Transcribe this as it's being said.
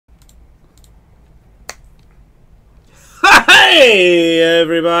Hey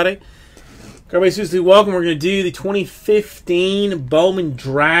everybody, everybody, seriously welcome. We're going to do the 2015 Bowman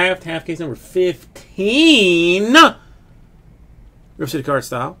Draft, half case number 15. River City card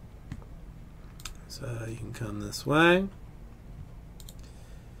style. So you can come this way.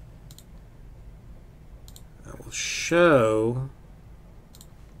 I will show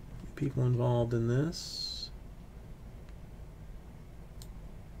people involved in this.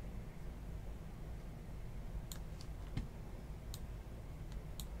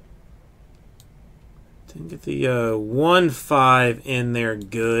 Didn't get the 1-5 in there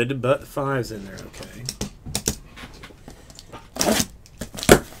good, but the 5's in there okay.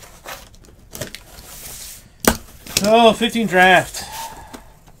 Oh, 15 draft.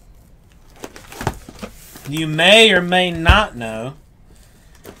 You may or may not know,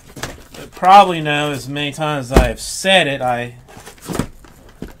 but probably know as many times as I have said it, I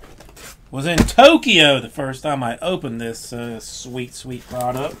was in Tokyo the first time I opened this sweet, sweet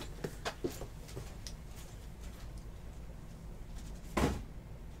product.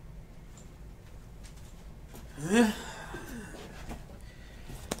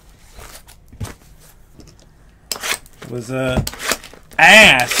 Was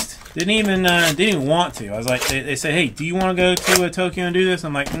asked, didn't even want to. I was like, they said, hey, do you want to go to Tokyo and do this?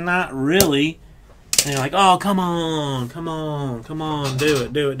 I'm like, not really. And they're like, oh, come on, do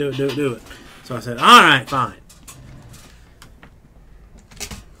it. So I said, all right, fine.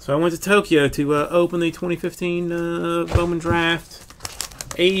 So I went to Tokyo to open the 2015 Bowman Draft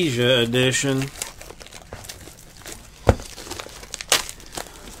Asia edition.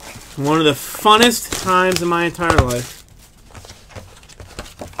 One of the funnest times in my entire life.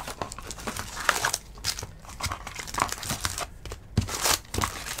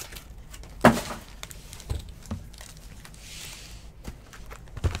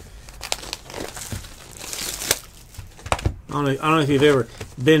 I don't know if you've ever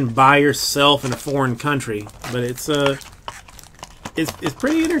been by yourself in a foreign country, but it's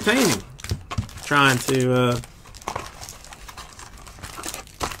pretty entertaining trying to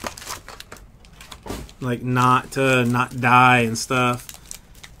like not die and stuff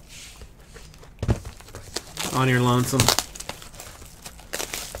on your lonesome.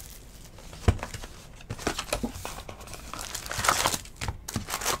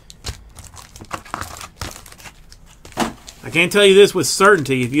 I can't tell you this with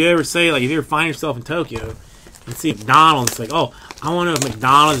certainty. If you ever say, like, if you ever find yourself in Tokyo and see McDonald's, it's like, oh, I wonder if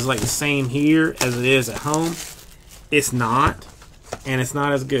McDonald's is like the same here as it is at home. It's not, and it's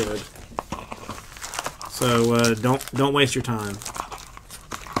not as good. So don't waste your time.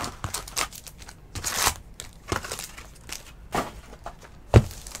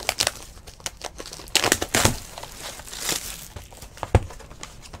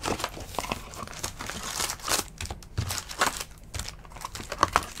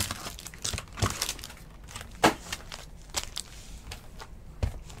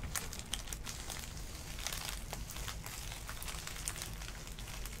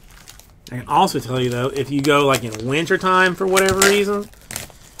 I can also tell you, though, if you go like in winter time for whatever reason,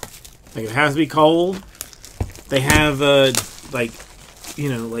 like it has to be cold, they have like, you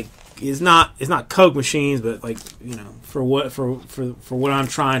know, like it's not Coke machines, but like, you know, for what I'm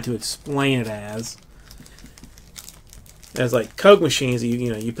trying to explain it as like Coke machines that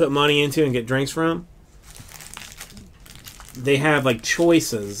you put money into and get drinks from. They have like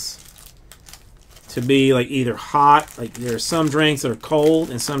choices to be like either hot, like there are some drinks that are cold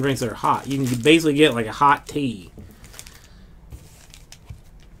and some drinks that are hot. You can basically get like a hot tea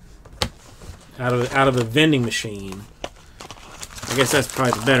out of a vending machine. I guess that's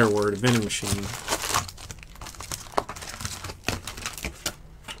probably the better word, a vending machine.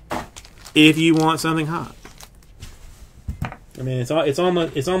 If you want something hot. I mean, it's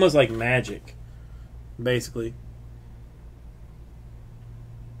almost like magic, basically.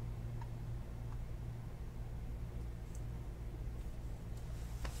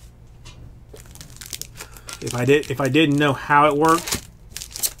 If I didn't know how it worked,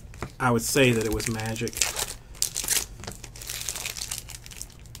 I would say that it was magic.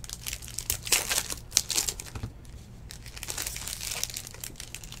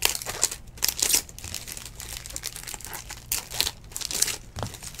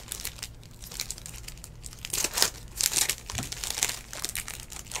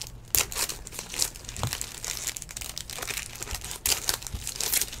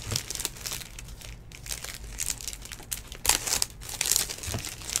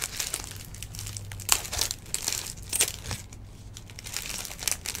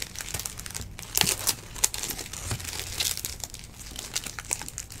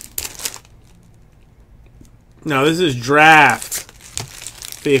 No, this is draft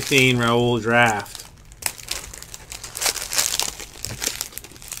 15, Raul, draft.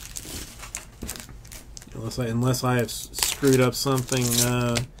 Unless I have screwed up something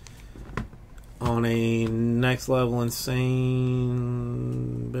on a next level insane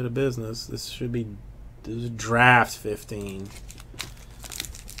bit of business. This is draft 15.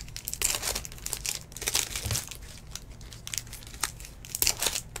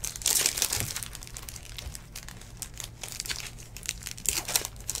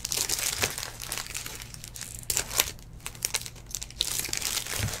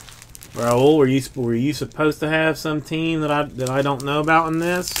 Raul, were you supposed to have some team that I don't know about in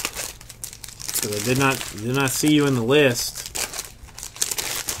this? Because I did not see you in the list.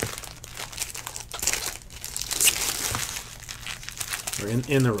 Or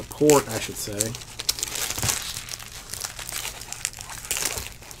in the report, I should say.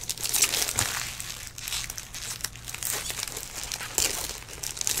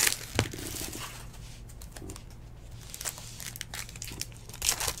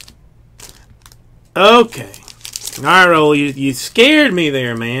 Okay. Alright, Raul, you scared me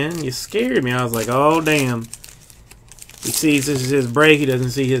there, man. You scared me. I was like, oh, damn. He sees this is his break. He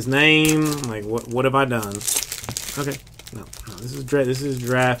doesn't see his name. I'm like, what have I done? Okay. No, this is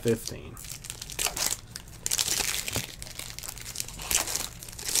draft 15.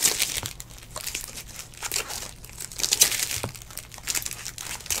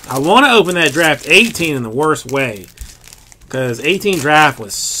 I want to open that draft 18 in the worst way. Because 18 draft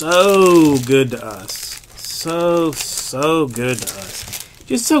was so good to us. So good to us.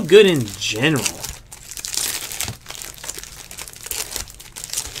 Just so good in general.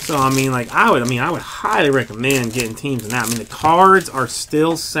 So, I mean, like, I would highly recommend getting teams in that. I mean, the cards are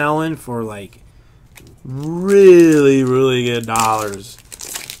still selling for, like, really, really good dollars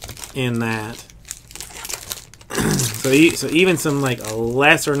in that. So even some, like,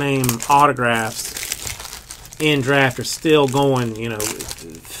 lesser name autographs in draft are still going, you know,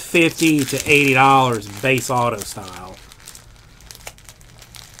 $50 to $80 base auto style.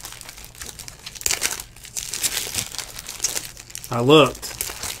 I looked.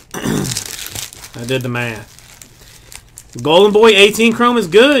 I did the math. Golden Boy 18 Chrome is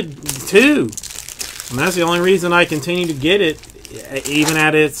good too, and that's the only reason I continue to get it, even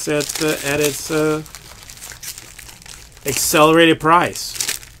at its accelerated price.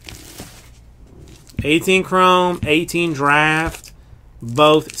 18 Chrome, 18 Draft,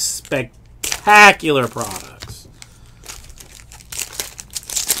 both spectacular products.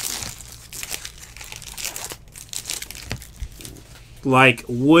 Like,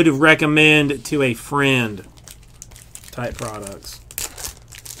 would recommend to a friend type products.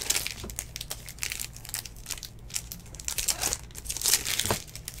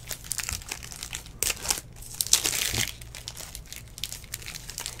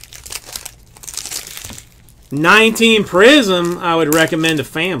 $19 Prism, I would recommend to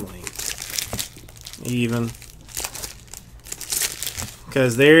family, even,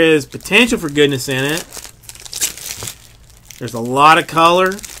 because there is potential for goodness in it. There's a lot of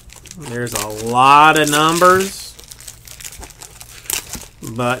color. There's a lot of numbers,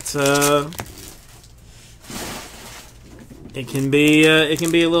 but it can be a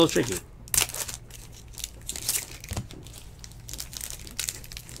little tricky.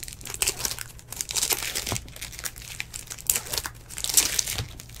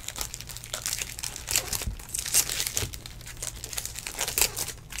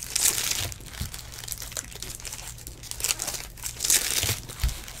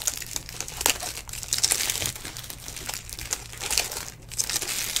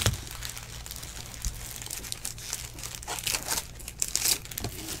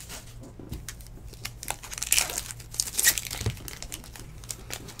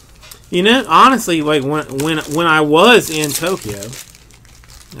 You know, honestly, like when I was in Tokyo,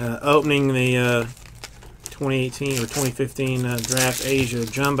 opening the 2018 or 2015 Draft Asia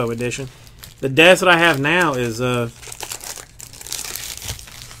Jumbo Edition, the desk that I have now is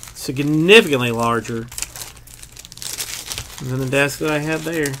significantly larger than the desk that I had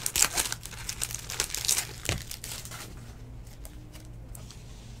there.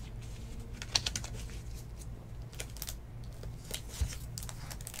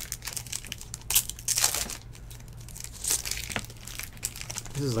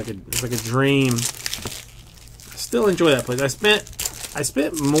 This is like a dream. I still enjoy that place. I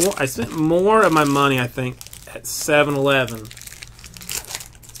spent more of my money, I think, at 7-Eleven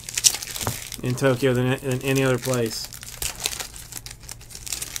in Tokyo than any other place,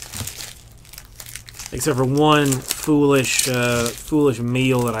 except for one foolish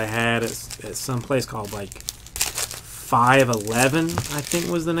meal that I had at some place called like 511, I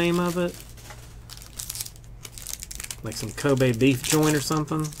think was the name of it. Like some Kobe beef joint or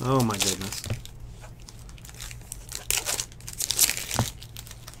something. Oh my goodness.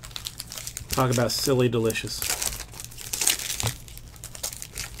 Talk about silly delicious.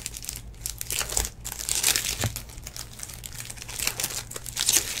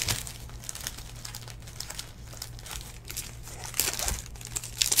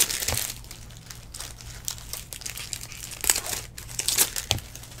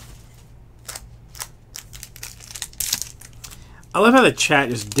 I love how the chat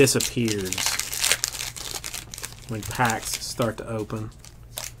just disappears when packs start to open.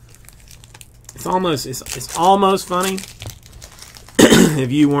 It's almost funny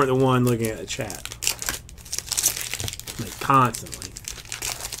if you weren't the one looking at the chat, like constantly.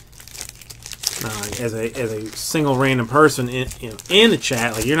 As a single random person in the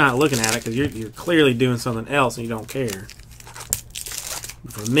chat, like you're not looking at it because you're clearly doing something else and you don't care.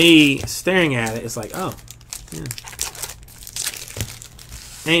 But for me, staring at it, it's like, oh, yeah.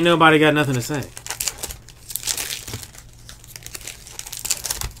 Ain't nobody got nothing to say.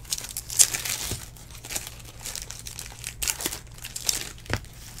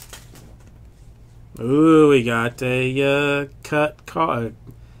 Ooh, we got a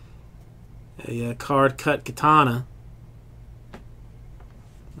card cut katana,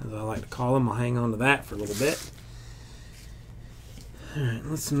 as I like to call them. I'll hang on to that for a little bit. All right,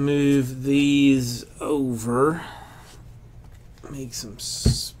 let's move these over. Make some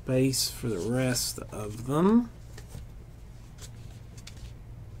space for the rest of them.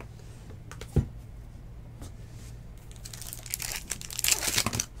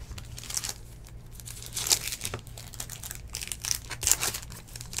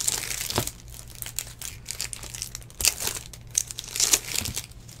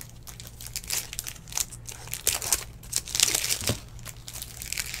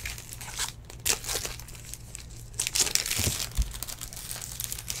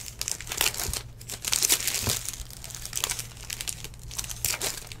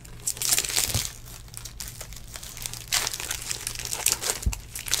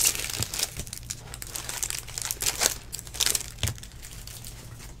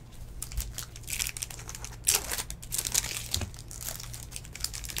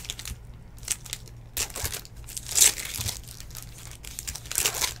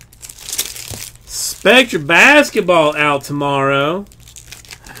 Spectra basketball out tomorrow.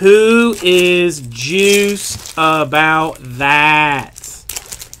 Who is juiced about that?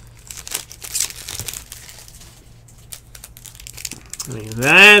 I mean,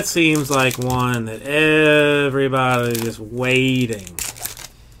 that seems like one that everybody's just waiting.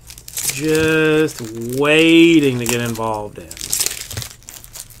 Just waiting to get involved in.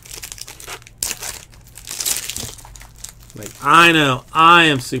 Like, I know I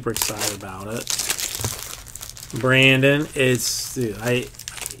am super excited about it. Brandon, it's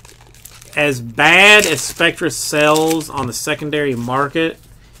as bad as Spectra sells on the secondary market.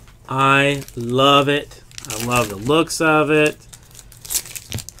 I love it. I love the looks of it.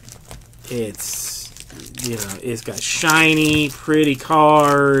 It's, it's got shiny, pretty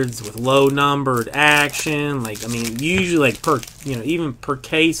cards with low numbered action. Like, I mean, usually like per, even per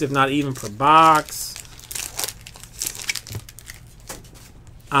case, if not even per box.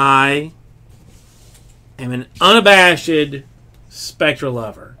 I am an unabashed Spectra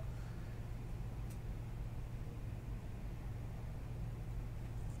lover.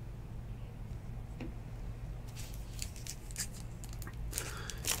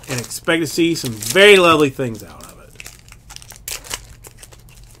 And expect to see some very lovely things out of it.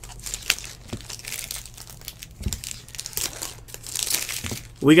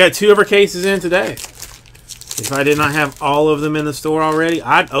 We got 2 of our cases in today. If I did not have all of them in the store already,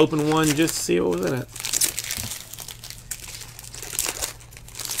 I'd open one just to see what was in it.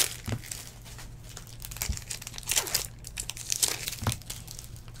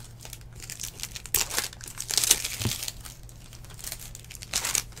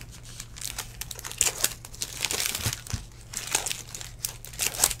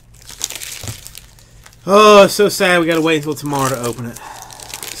 Oh, it's so sad we gotta wait until tomorrow to open it.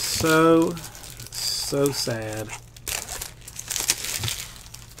 So sad.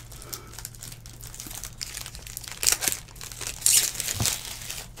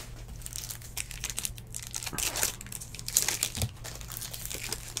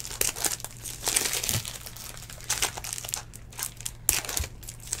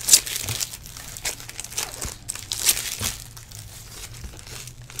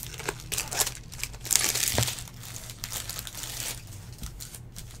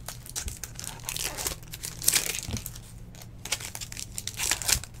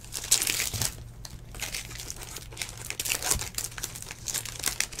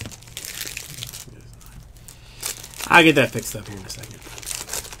 I'll get that fixed up here in a second.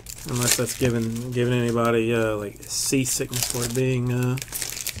 Unless that's giving anybody like seasickness for it being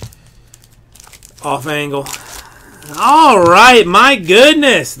off angle. All right, my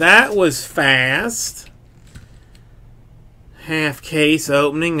goodness, that was fast. Half case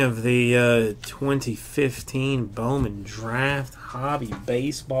opening of the 2015 Bowman Draft Hobby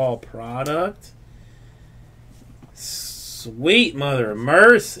Baseball product. Sweet mother of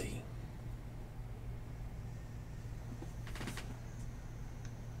mercy.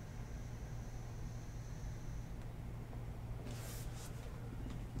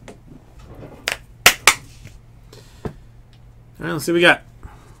 All right, let's see what we got.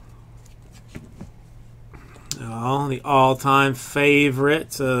 Oh, the all-time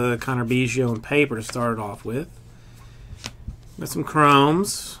favorite, Connor Biggio and paper to start off with. Got some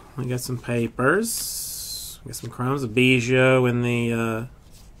chromes. We got some papers. We got some chromes of Biggio in the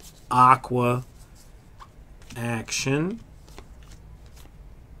aqua action.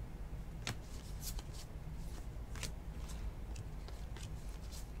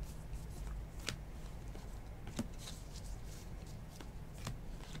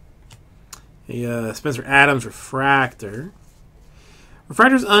 The Spencer Adams refractor.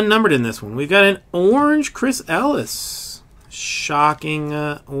 Refractor's unnumbered in this one. We've got an orange Chris Ellis. Shocking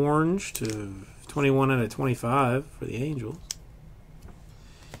orange to 21 out of 25 for the Angels.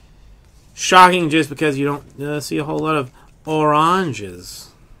 Shocking just because you don't see a whole lot of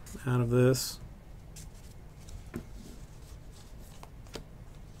oranges out of this.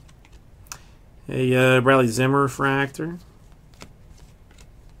 A Bradley Zimmer refractor.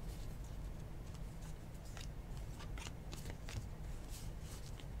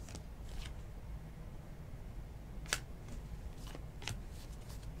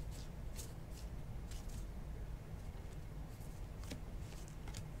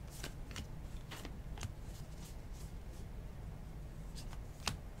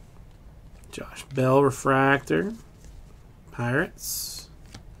 Josh Bell refractor. Pirates.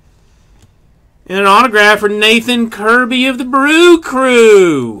 And an autograph for Nathan Kirby of the Brew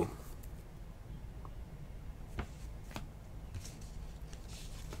Crew.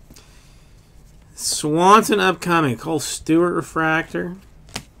 Swanson upcoming. Cole Stewart refractor.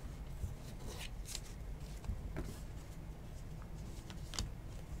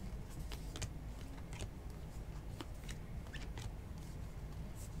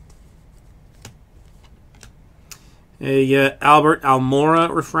 A Albert Almora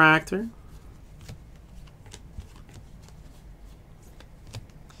refractor.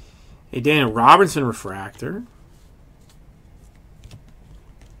 A Daniel Robinson refractor.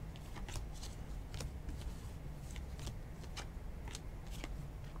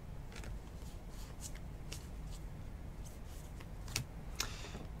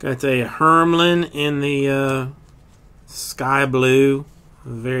 Got a Hermlin in the sky blue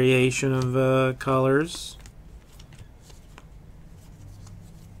variation of colors.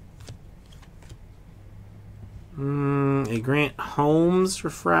 A Grant Holmes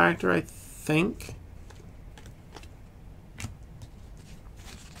refractor, I think.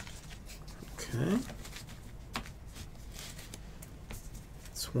 Okay.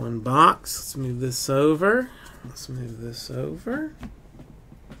 It's one box. Let's move this over.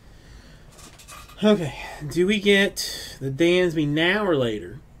 Okay. Do we get the Dansby now or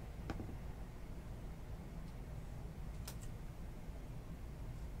later?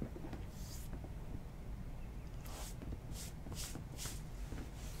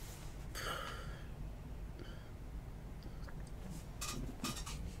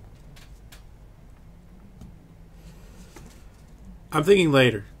 I'm thinking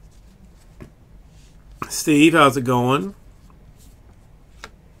later. Steve, how's it going?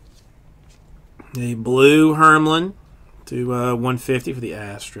 A blue Hermlin to 150 for the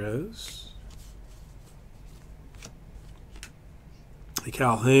Astros. A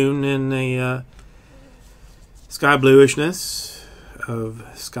Calhoun in the sky bluishness of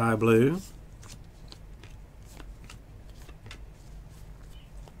sky blue.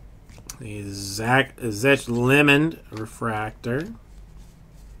 The Zech Lemon refractor.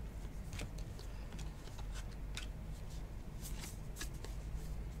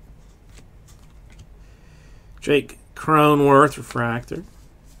 Jake Cronenworth refractor.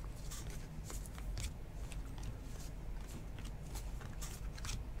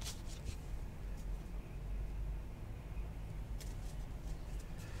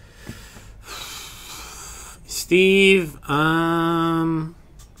 Steve,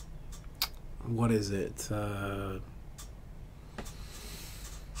 what is it?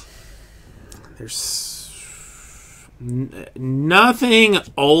 There's nothing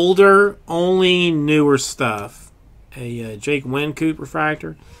older, only newer stuff. A Jake Wincoop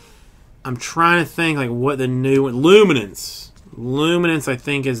refractor. I'm trying to think like what the new one. Luminance. Luminance, I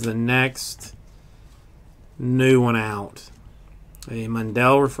think, is the next new one out. A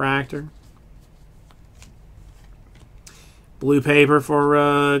Mundell refractor. Blue paper for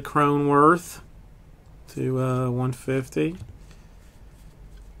Cronenworth to 150.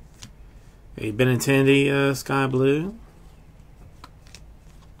 A Benintendi sky blue.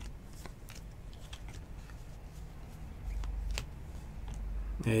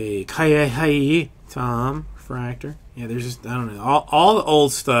 A Kaya Tom refractor. Yeah, there's just, I don't know. All the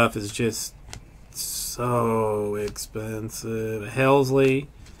old stuff is just so expensive. A Helsley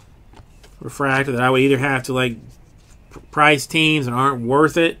refractor that I would either have to like price teams that aren't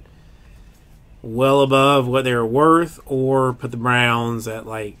worth it well above what they're worth, or put the Browns at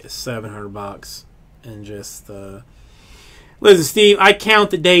like $700 and just listen, Steve, I count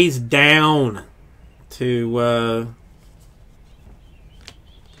the days down to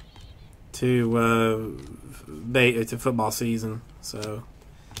football season. So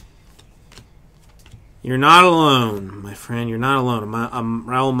you're not alone, my friend. You're not alone. I'm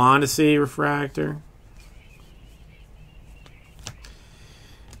Raul Mondesi refractor.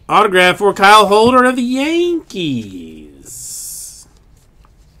 Autograph for Kyle Holder of the Yankees.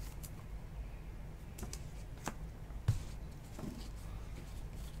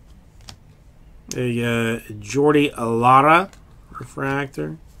 A Jordi Lara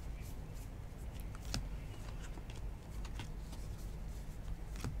refractor.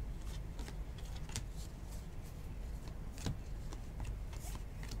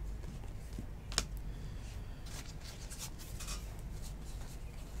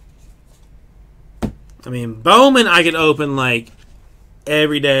 I mean, Bowman I could open like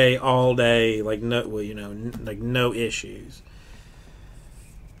every day, all day, like no, well, you know, like no issues.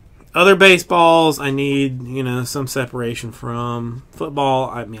 Other baseballs I need, you know, some separation from. Football,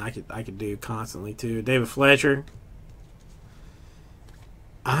 I mean, I could do constantly too. David Fletcher.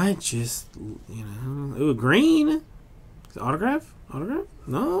 I just, you know, ooh, green autograph,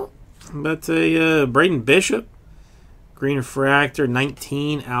 no, but a Braden Bishop. Green refractor,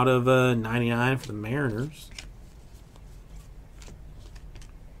 19 out of 99 for the Mariners.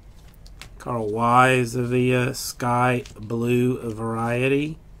 Carl Wise of the sky blue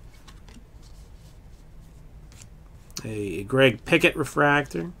variety. A Greg Pickett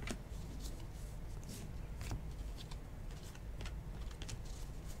refractor.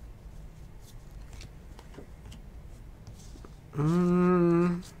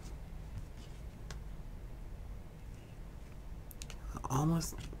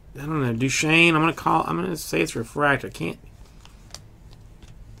 Almost, I don't know, Duchesne. I'm gonna say it's refractor.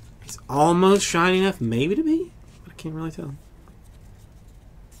 It's almost shiny enough, maybe to be, but I can't really tell.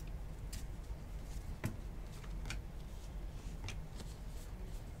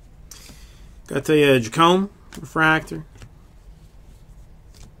 Got a Jacome refractor.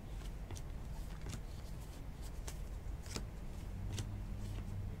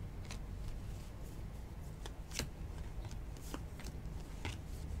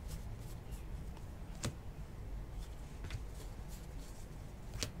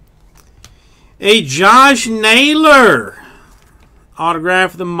 A Josh Naylor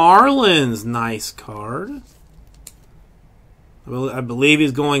autograph for the Marlins. Nice card. I believe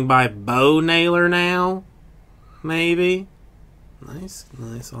he's going by Bo Naylor now. Maybe. Nice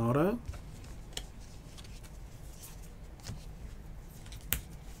auto.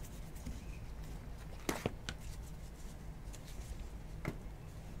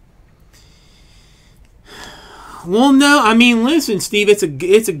 Well, no, I mean, listen, Steve, it's a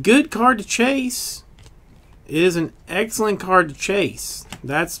good card to chase. It is an excellent card to chase.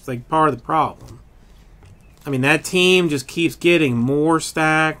 That's like part of the problem. I mean, that team just keeps getting more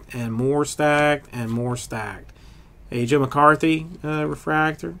stacked and more stacked and more stacked. A Joe McCarthy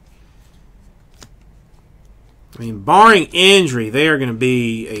refractor. I mean, barring injury, they are going to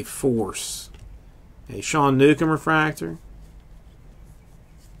be a force. A Sean Newcomb refractor.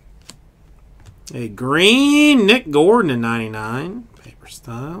 A green Nick Gordon in 99. Paper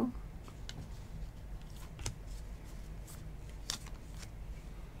style.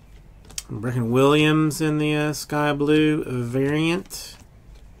 Breckin Williams in the sky blue variant.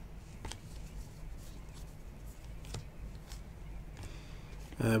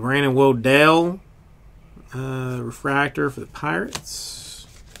 Brandon Wodell refractor for the Pirates.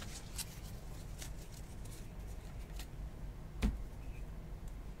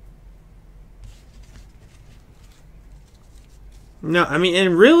 No, I mean,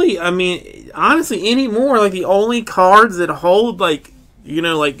 and really, I mean, honestly, anymore, like, the only cards that hold, like,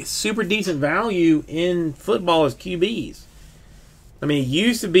 like super decent value in football as QBs. I mean, it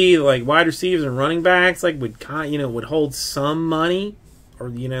used to be like wide receivers and running backs like would hold some money, or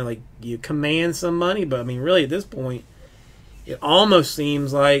like you command some money. But I mean, really at this point, it almost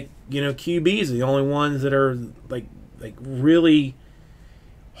seems like QBs are the only ones that are like really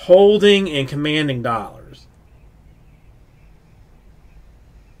holding and commanding dollars.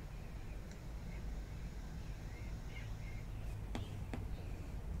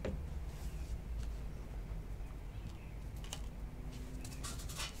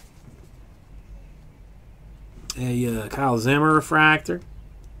 A Kyle Zimmer refractor.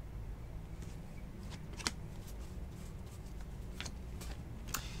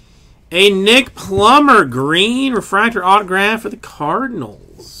 A Nick Plummer green refractor autograph for the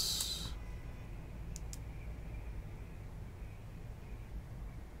Cardinals.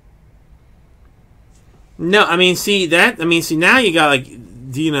 No, I mean, see, now you got, like,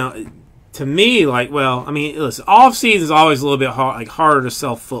 to me, like, well, I mean, listen, off season is always a little bit harder to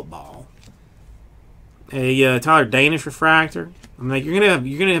sell football. A Tyler Danish refractor. I mean, like, you're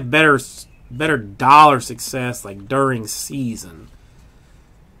gonna have better dollar success like during season.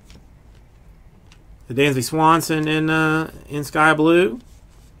 The Dansby Swanson in Sky Blue.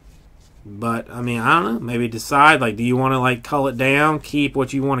 But I mean, I don't know. Maybe decide, like, do you want to like cull it down, keep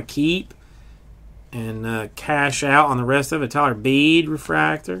what you want to keep, and cash out on the rest of it. Tyler Beede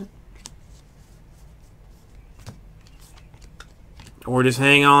refractor. Or just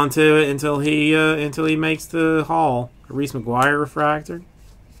hang on to it until he makes the haul. A Reese McGuire refractor.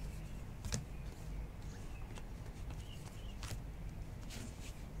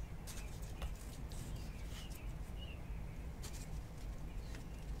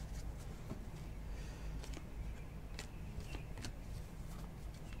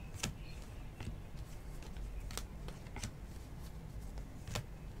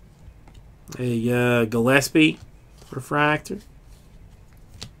 A Gillespie refractor.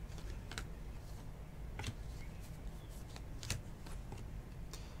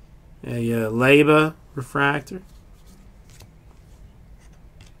 A Leba refractor.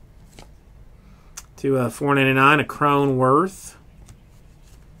 To $4.99, a Cronenworth.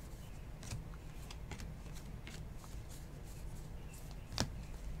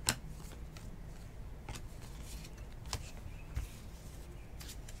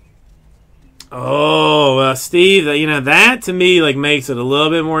 Oh, Steve, that to me like makes it a little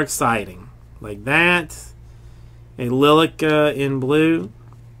bit more exciting. Like that, a Lilac in blue.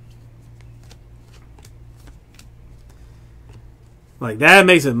 Like that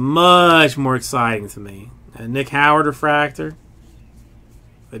makes it much more exciting to me. A Nick Howard refractor.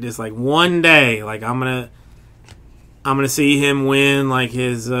 But just like one day, like I'm gonna see him win like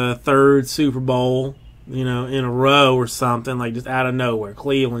his third Super Bowl, in a row or something, like just out of nowhere.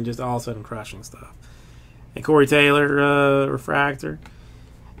 Cleveland just all of a sudden crushing stuff. And Corey Taylor refractor.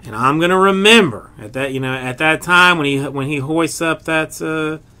 And I'm gonna remember at that time when he hoists up that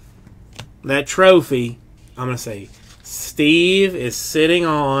trophy, I'm gonna say Steve is sitting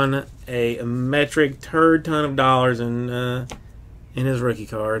on a metric turd ton of dollars in his rookie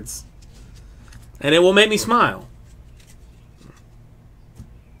cards, and it will make me smile.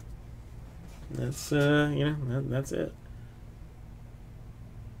 That's that's it.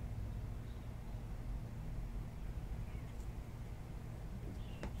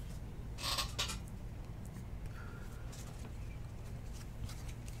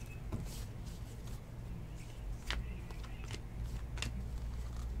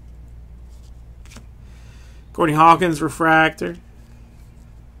 Courtney Hawkins refractor.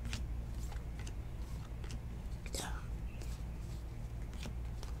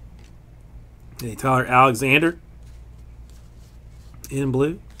 A Tyler Alexander in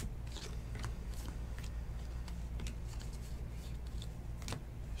blue.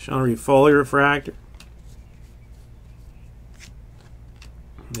 Sean Reed Foley refractor.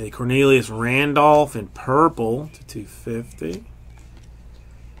 A Cornelius Randolph in purple to 250.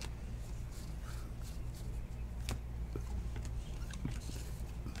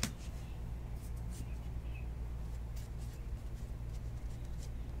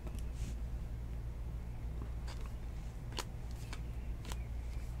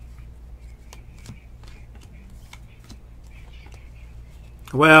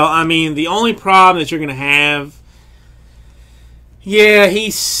 Well, I mean, the only problem that you're going to have, yeah,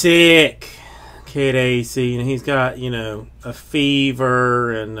 he's sick, Kid AC, and he's got, a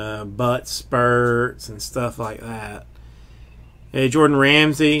fever and butt spurts and stuff like that. A Jordan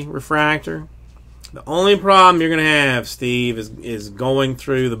Ramsey refractor. The only problem you're going to have, Steve, is going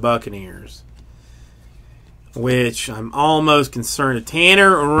through the Buccaneers. which I'm almost concerned. A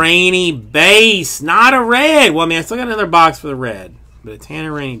Tanner Rainey base, not a red. Well, I mean, I still got another box for the red, but a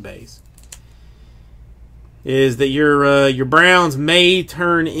Tanner Rainey base. Is that your Browns may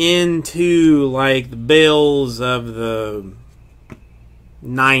turn into like the Bills of the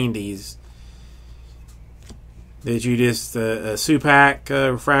 90s. That you just a Supac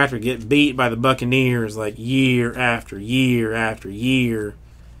refractor get beat by the Buccaneers like year after year after year.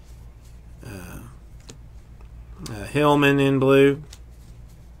 Hillman in blue.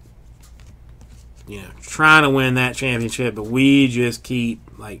 Trying to win that championship, but we just keep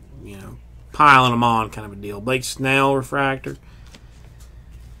piling them on, kind of a deal. Blake Snell refractor.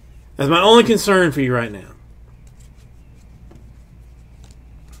 That's my only concern for you right now.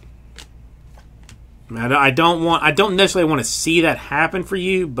 I don't necessarily want to see that happen for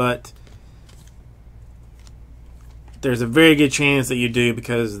you, but there's a very good chance that you do,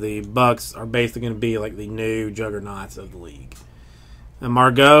 because the Bucks are basically going to be like the new juggernauts of the league. A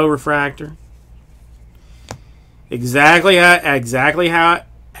Margot refractor. Exactly how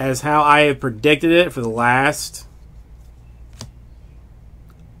I have predicted it for the last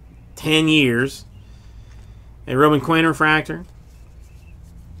 10 years. A Roman Quinn refractor.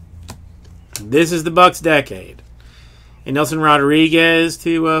 This is the Bucks decade. A Nelson Rodriguez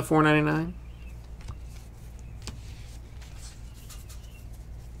to $4.99.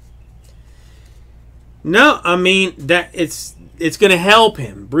 No, I mean that it's going to help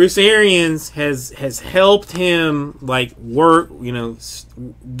him. Bruce Arians has helped him work,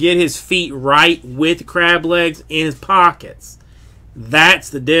 get his feet right with crab legs in his pockets. That's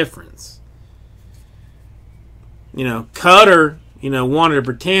the difference. Cutter, wanted to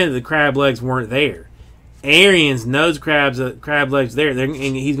pretend that the crab legs weren't there. Arians knows crab legs there, and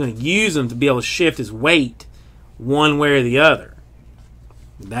he's going to use them to be able to shift his weight one way or the other.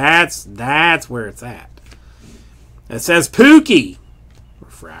 That's where it's at. It says Pookie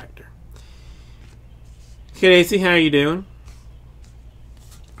refractor. Okay, AC, how you doing?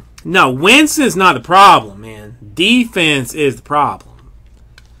 No, Wentz is not the problem, man. Defense is the problem.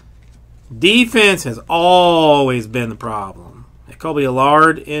 Defense has always been the problem. Colby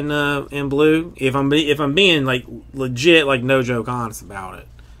Allard in blue. If I'm being legit, no joke honest about it.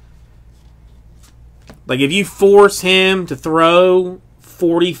 If you force him to throw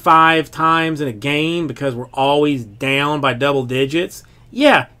 45 times in a game because we're always down by double digits,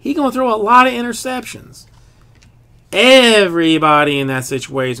 yeah, he's going to throw a lot of interceptions. Everybody in that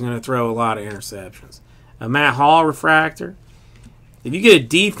situation is going to throw a lot of interceptions. A Matt Hall refractor. If you get a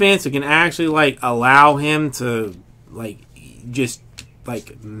defense that can actually allow him to just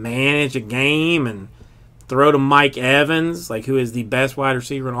manage a game and throw to Mike Evans, who is the best wide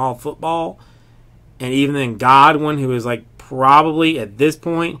receiver in all of football, and even then Godwin, who is probably at this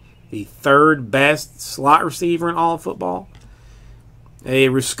point the third best slot receiver in all of football, a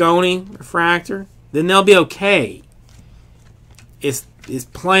Rusconi refractor, then they'll be okay. It's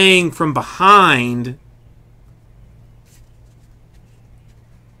playing from behind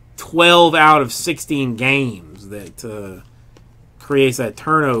 12 out of 16 games that creates that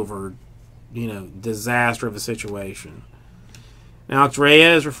turnover, disaster of a situation. Alex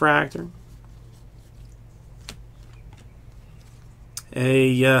Reyes refractor.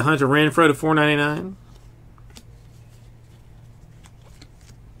 A Hunter Renfrow to $4.99.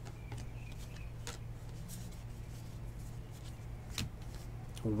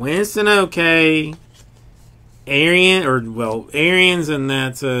 Winston okay. Arians and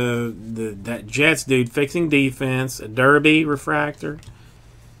that Jets dude fixing defense. A Derby refractor.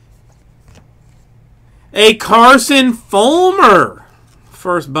 A Carson Fulmer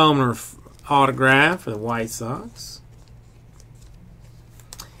first Bowman autograph for the White Sox.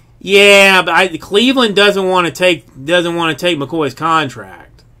 Yeah, but Cleveland doesn't want to take McCoy's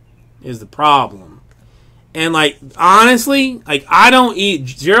contract. Is the problem. And honestly, I don't eat.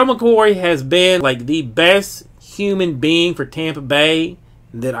 Gerald McCoy has been the best human being for Tampa Bay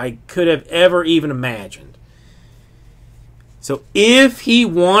that I could have ever even imagined. So if he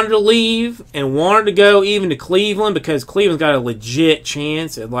wanted to leave and wanted to go even to Cleveland, because Cleveland's got a legit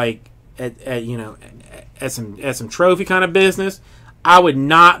chance at some trophy kind of business, I would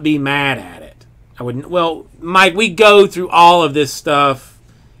not be mad at it. I wouldn't. Well, Mike, we go through all of this stuff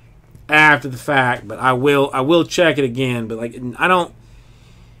after the fact, but I will check it again. But I don't.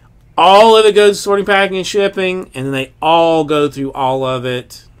 All of it goes to sorting, packing, and shipping, and then they all go through all of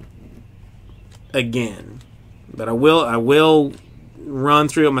it again. But I will run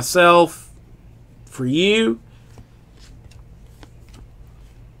through it myself for you.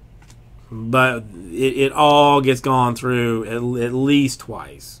 But it all gets gone through at least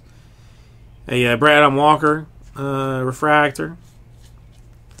twice. A Brad Walker refractor.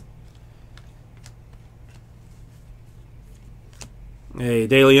 A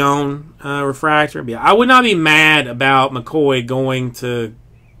De Leon refractor. Yeah, I would not be mad about McCoy going to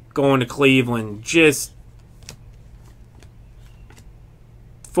Cleveland just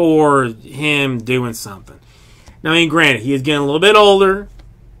for him doing something. Now, I mean, granted, he is getting a little bit older.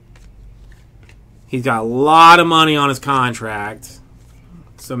 He's got a lot of money on his contract.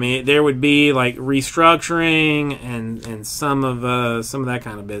 So, I mean, there would be, like, restructuring and some of that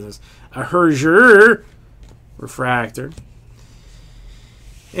kind of business. A Herger refractor.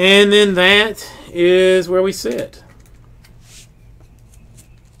 And then that is where we sit.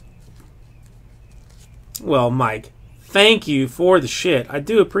 Well, Mike, thank you for the shit. I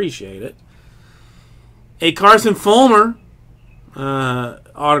do appreciate it. A Carson Fulmer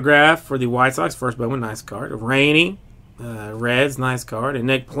autograph for the White Sox. First Bowman, nice card. A Rainey, Reds, nice card. A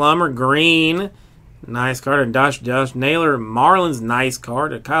Nick Plummer, green, nice card. A Josh Naylor, Marlins, nice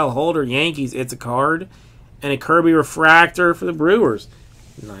card. A Kyle Holder, Yankees, it's a card. And a Kirby refractor for the Brewers.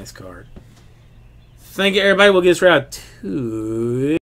 Nice card. Thank you, everybody. We'll get straight out to